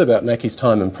quite a bit about Mackey's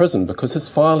time in prison because his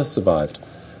file has survived.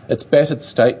 It's battered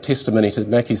state testimony to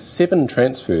Mackey's 7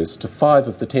 transfers to 5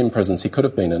 of the 10 prisons he could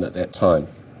have been in at that time.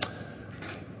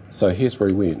 So here's where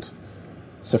he went.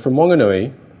 So from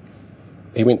Wanganui,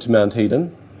 he went to Mount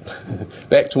Eden,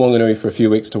 back to Wanganui for a few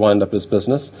weeks to wind up his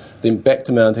business, then back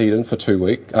to Mount Eden for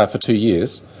 2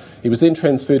 years. He was then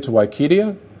transferred to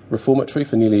Waikeria Reformatory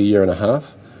for nearly a year and a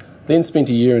half, then spent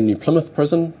a year in New Plymouth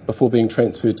Prison before being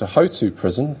transferred to Hotu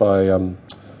Prison by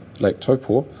Lake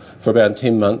Taupo for about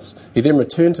 10 months. He then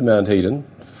returned to Mount Eden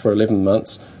for 11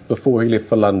 months before he left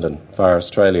for London via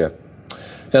Australia.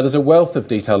 Now, there's a wealth of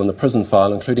detail in the prison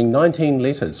file, including 19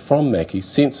 letters from Mackey,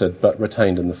 censored but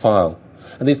retained in the file.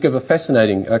 And these give a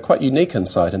fascinating, quite unique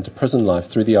insight into prison life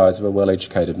through the eyes of a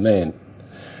well-educated man.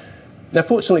 Now,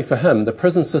 fortunately for him, the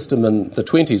prison system in the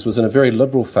 20s was in a very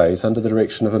liberal phase under the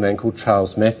direction of a man called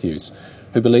Charles Matthews,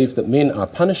 who believed that men are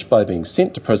punished by being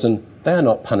sent to prison, they are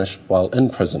not punished while in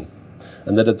prison,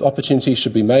 and that opportunities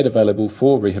should be made available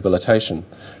for rehabilitation.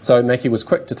 So Mackey was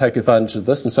quick to take advantage of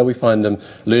this, and so we find him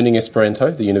learning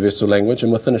Esperanto, the universal language,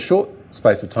 and within a short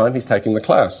space of time he's taking the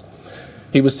class.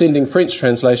 He was sending French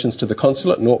translations to the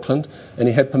consulate in Auckland, and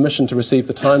he had permission to receive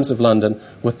the Times of London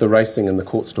with the racing and the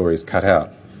court stories cut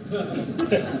out.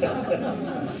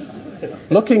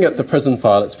 Looking at the prison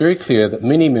file, it's very clear that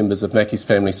many members of Mackey's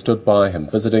family stood by him,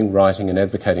 visiting, writing and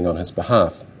advocating on his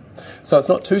behalf. So it's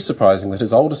not too surprising that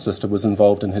his older sister was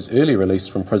involved in his early release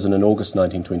from prison in August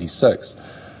 1926.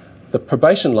 The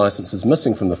probation licence is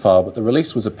missing from the file, but the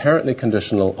release was apparently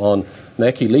conditional on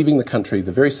Mackey leaving the country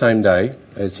the very same day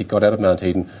as he got out of Mount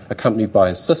Eden, accompanied by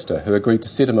his sister, who agreed to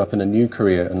set him up in a new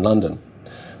career in London.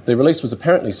 The release was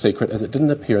apparently secret as it didn't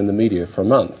appear in the media for a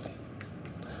month.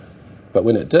 But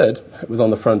when it did, it was on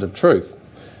the front of Truth,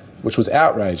 which was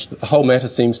outraged that the whole matter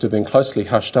seems to have been closely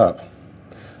hushed up.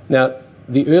 Now,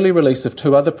 the early release of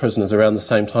 2 other prisoners around the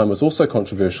same time was also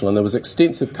controversial, and there was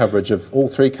extensive coverage of all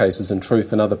 3 cases in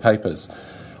Truth and other papers,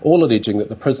 all alleging that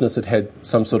the prisoners had had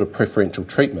some sort of preferential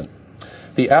treatment.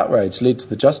 The outrage led to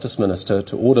the Justice Minister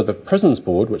to order the Prisons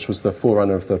Board, which was the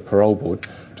forerunner of the Parole Board,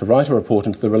 to write a report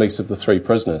into the release of the 3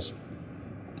 prisoners.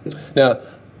 Now,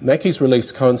 Mackey's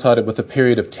release coincided with a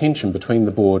period of tension between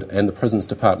the board and the Prisons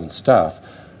Department staff,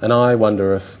 and I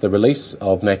wonder if the release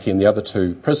of Mackey and the other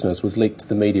 2 prisoners was leaked to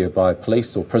the media by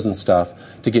police or prison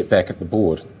staff to get back at the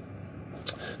board.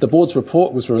 The board's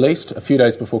report was released a few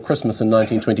days before Christmas in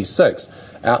 1926,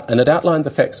 and it outlined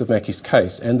the facts of Mackie's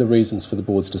case and the reasons for the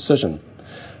board's decision.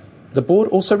 The board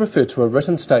also referred to a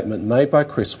written statement made by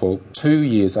Cresswell 2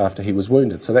 years after he was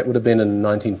wounded, so that would have been in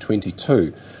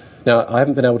 1922. Now, I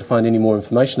haven't been able to find any more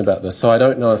information about this, so I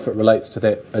don't know if it relates to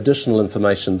that additional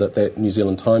information that New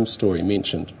Zealand Times story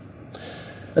mentioned.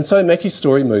 And so Mackie's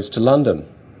story moves to London.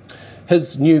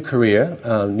 His new career,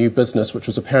 new business, which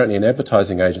was apparently an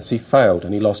advertising agency, failed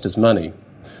and he lost his money.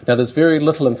 Now, there's very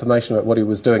little information about what he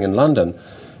was doing in London,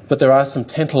 but there are some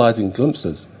tantalising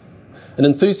glimpses. An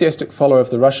enthusiastic follower of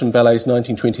the Russian Ballet's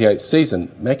 1928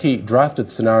 season, Mackie drafted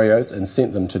scenarios and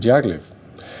sent them to Diaghilev.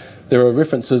 There are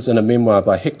references in a memoir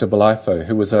by Hector Bolifo,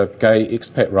 who was a gay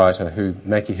expat writer who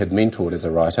Mackie had mentored as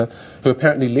a writer, who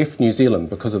apparently left New Zealand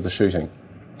because of the shooting.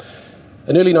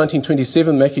 In early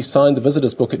 1927, Mackie signed the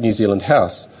visitor's book at New Zealand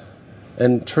House.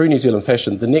 In true New Zealand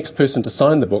fashion, the next person to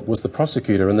sign the book was the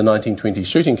prosecutor in the 1920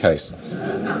 shooting case.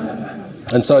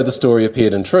 And so the story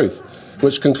appeared in Truth,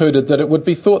 which concluded that it would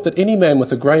be thought that any man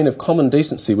with a grain of common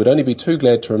decency would only be too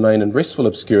glad to remain in restful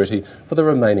obscurity for the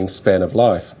remaining span of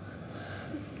life.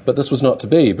 But this was not to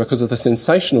be because of the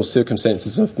sensational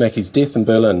circumstances of Mackie's death in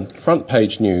Berlin, front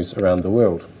page news around the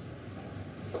world.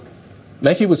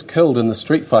 Mackie was killed in the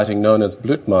street fighting known as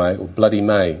Blutmai, or Bloody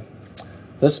May.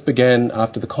 This began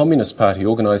after the Communist Party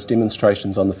organised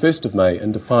demonstrations on the 1st of May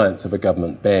in defiance of a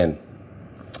government ban.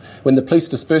 When the police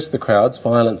dispersed the crowds,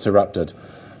 violence erupted.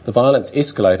 The violence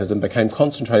escalated and became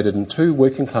concentrated in two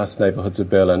working-class neighbourhoods of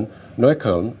Berlin,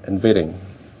 Neukölln and Wedding.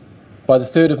 By the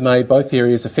 3rd of May, both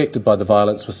areas affected by the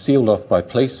violence were sealed off by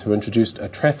police, who introduced a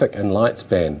traffic and lights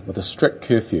ban with a strict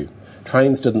curfew.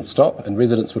 Trains didn't stop and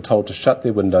residents were told to shut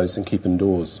their windows and keep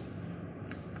indoors.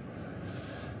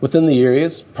 Within the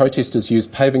areas, protesters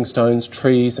used paving stones,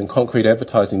 trees and concrete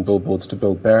advertising billboards to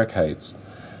build barricades.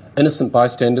 Innocent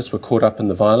bystanders were caught up in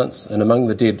the violence, and among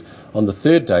the dead on the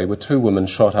 3rd day were 2 women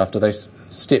shot after they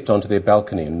stepped onto their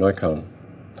balcony in Neukölln.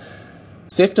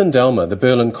 Sefton Delmer, the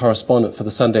Berlin correspondent for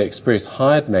the Sunday Express,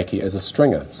 hired Mackie as a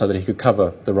stringer so that he could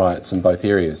cover the riots in both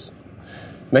areas.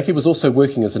 Mackie was also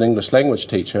working as an English language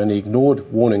teacher, and he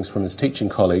ignored warnings from his teaching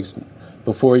colleagues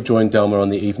before he joined Delmer on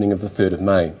the evening of the 3rd of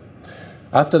May.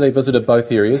 After they visited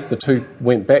both areas, the two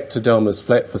went back to Delmer's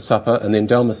flat for supper, and then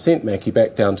Delmer sent Mackie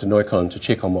back down to Neukölln to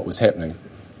check on what was happening.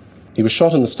 He was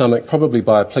shot in the stomach, probably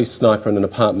by a police sniper in an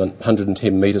apartment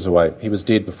 110 metres away. He was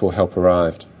dead before help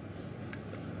arrived.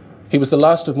 He was the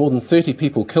last of more than 30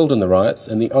 people killed in the riots,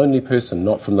 and the only person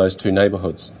not from those two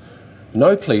neighbourhoods.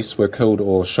 No police were killed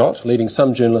or shot, leading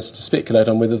some journalists to speculate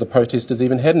on whether the protesters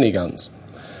even had any guns.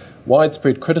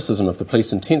 Widespread criticism of the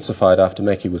police intensified after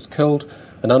Mackie was killed,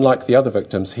 and unlike the other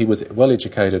victims, he was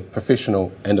well-educated,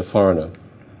 professional and a foreigner.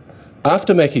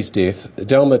 After Mackie's death,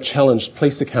 Delmer challenged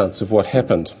police accounts of what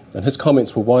happened, and his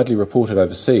comments were widely reported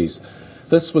overseas.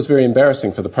 This was very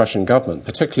embarrassing for the Prussian government,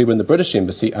 particularly when the British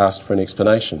embassy asked for an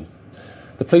explanation.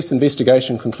 The police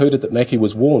investigation concluded that Mackie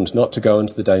was warned not to go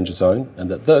into the danger zone,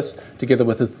 and that this, together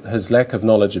with his lack of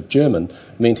knowledge of German,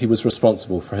 meant he was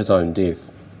responsible for his own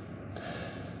death.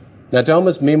 Now,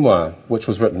 Delmer's memoir, which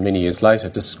was written many years later,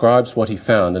 describes what he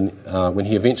found when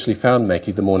he eventually found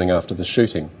Mackie the morning after the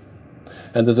shooting.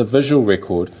 And there's a visual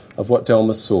record of what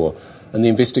Delmer saw in the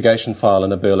investigation file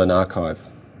in a Berlin archive.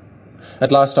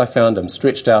 At last I found him,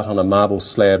 stretched out on a marble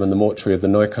slab in the mortuary of the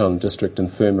Neukölln district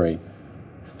infirmary.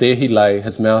 There he lay,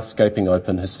 his mouth gaping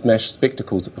open, his smashed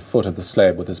spectacles at the foot of the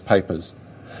slab with his papers.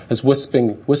 His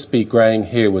wispy greying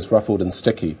hair was ruffled and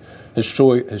sticky. His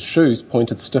shoes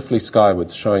pointed stiffly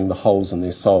skywards, showing the holes in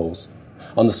their soles.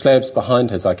 On the slabs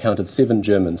behind I counted 7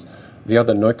 Germans, the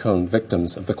other Neukölln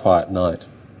victims of the quiet night.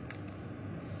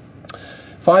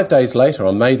 5 days later,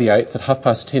 on May the 8th, at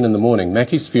 10:30 in the morning,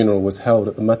 Mackie's funeral was held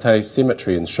at the Mattei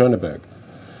Cemetery in Schöneberg.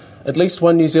 At least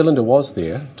one New Zealander was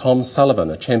there, Tom Sullivan,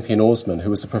 a champion oarsman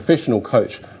who was a professional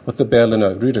coach with the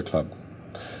Berliner Ruder Club.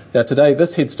 Now today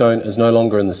this headstone is no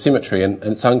longer in the cemetery, and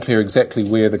it's unclear exactly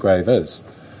where the grave is.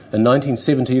 In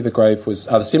 1970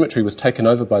 the cemetery was taken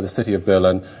over by the city of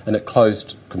Berlin, and it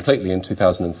closed completely in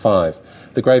 2005.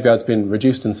 The graveyard's been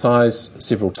reduced in size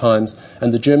several times,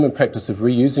 and the German practice of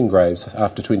reusing graves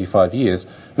after 25 years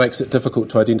makes it difficult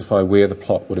to identify where the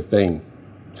plot would have been.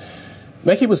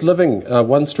 Mackie was living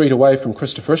one street away from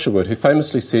Christopher Isherwood, who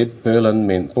famously said Berlin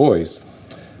meant boys.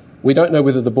 We don't know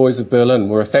whether the boys of Berlin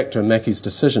were a factor in Mackie's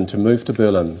decision to move to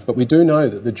Berlin, but we do know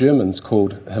that the Germans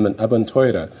called him an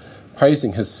Abenteurer,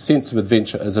 praising his sense of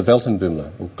adventure as a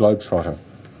Weltenbummler, or globetrotter.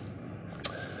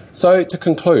 So, to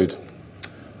conclude,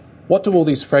 what do all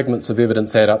these fragments of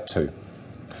evidence add up to?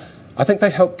 I think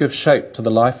they help give shape to the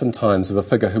life and times of a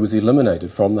figure who was eliminated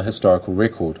from the historical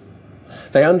record.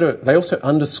 They also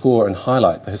underscore and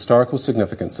highlight the historical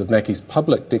significance of Mackey's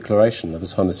public declaration of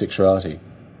his homosexuality.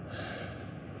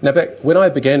 Now, when I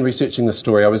began researching this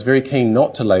story, I was very keen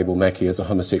not to label Mackey as a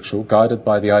homosexual, guided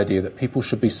by the idea that people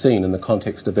should be seen in the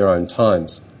context of their own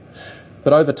times.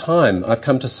 But over time, I've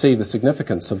come to see the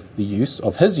significance of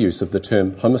his use of the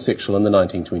term homosexual in the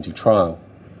 1920 trial.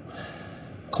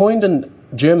 Coined in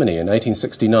Germany in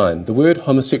 1869, the word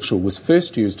homosexual was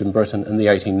first used in Britain in the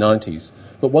 1890s,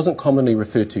 but wasn't commonly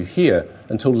referred to here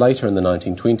until later in the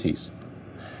 1920s.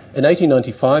 In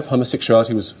 1895,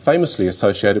 homosexuality was famously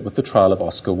associated with the trial of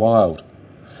Oscar Wilde.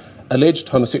 Alleged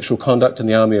homosexual conduct in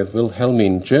the army of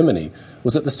Wilhelmine, Germany,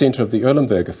 was at the centre of the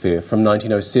Erlenberg affair from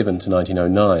 1907 to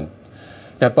 1909.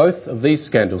 Now, both of these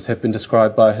scandals have been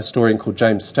described by a historian called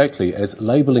James Stakely as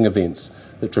labelling events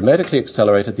that dramatically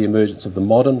accelerated the emergence of the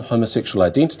modern homosexual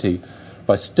identity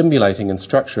by stimulating and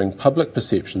structuring public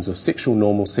perceptions of sexual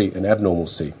normalcy and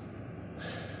abnormalcy.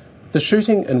 The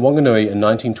shooting in Wanganui in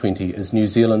 1920 is New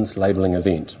Zealand's labelling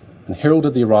event and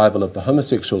heralded the arrival of the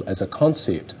homosexual as a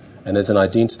concept and as an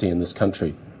identity in this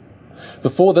country.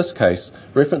 Before this case,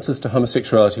 references to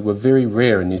homosexuality were very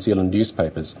rare in New Zealand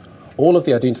newspapers. All of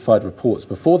the identified reports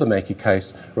before the Mackey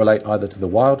case relate either to the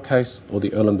Wilde case or the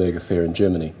Erlenberg affair in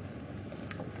Germany.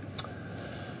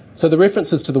 So the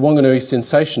references to the Wanganui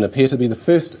sensation appear to be the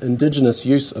first Indigenous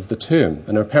use of the term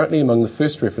and are apparently among the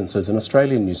first references in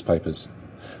Australian newspapers.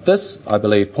 This, I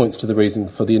believe, points to the reason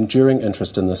for the enduring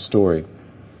interest in this story.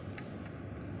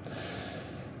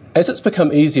 As it's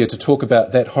become easier to talk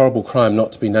about that horrible crime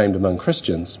not to be named among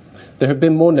Christians, there have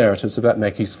been more narratives about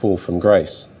Mackey's fall from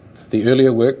grace. The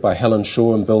earlier work by Helen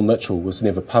Shaw and Bill Mitchell was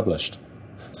never published.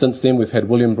 Since then, we've had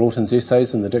William Broughton's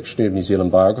essays in the Dictionary of New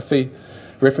Zealand Biography,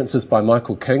 references by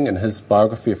Michael King in his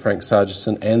biography of Frank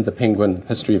Sargeson and the Penguin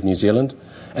History of New Zealand,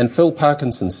 and Phil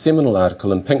Parkinson's seminal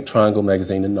article in Pink Triangle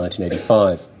magazine in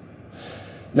 1985.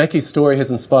 Mackey's story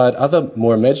has inspired other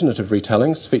more imaginative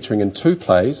retellings featuring in 2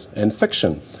 plays and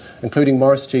fiction, including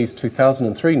Maurice Gee's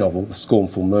 2003 novel, The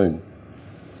Scornful Moon.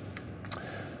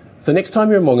 So next time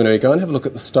you're in Wanganui, go and have a look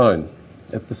at the stone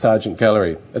at the Sargent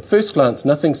Gallery. At first glance,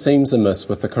 nothing seems amiss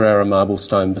with the Carrara marble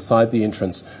stone beside the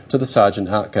entrance to the Sargent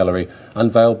Art Gallery,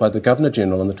 unveiled by the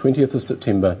Governor-General on the 20th of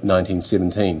September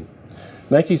 1917.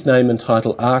 Mackey's name and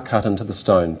title are cut into the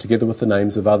stone, together with the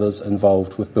names of others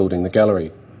involved with building the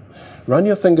gallery. Run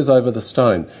your fingers over the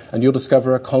stone and you'll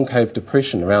discover a concave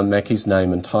depression around Mackey's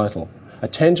name and title, a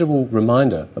tangible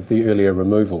reminder of the earlier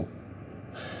removal.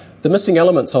 The missing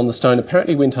elements on the stone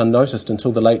apparently went unnoticed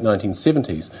until the late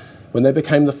 1970s, when they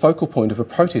became the focal point of a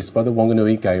protest by the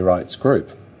Wanganui gay rights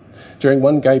group. During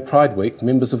one Gay Pride Week,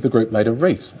 members of the group laid a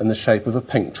wreath in the shape of a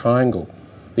pink triangle,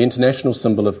 the international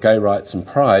symbol of gay rights and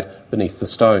pride, beneath the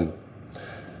stone.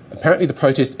 Apparently the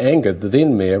protest angered the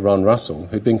then Mayor, Ron Russell,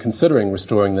 who'd been considering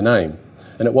restoring the name,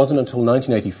 and it wasn't until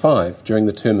 1985, during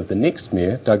the term of the next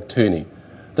Mayor, Doug Turney,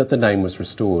 that the name was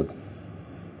restored.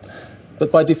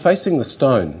 But by defacing the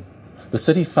stone, the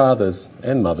city fathers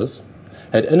and mothers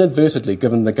had inadvertently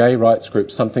given the gay rights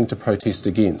group something to protest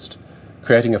against,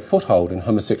 creating a foothold in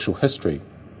homosexual history.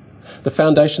 The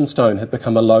foundation stone had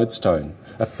become a lodestone,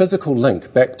 a physical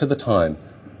link back to the time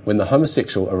when the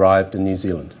homosexual arrived in New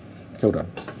Zealand. Kia ora.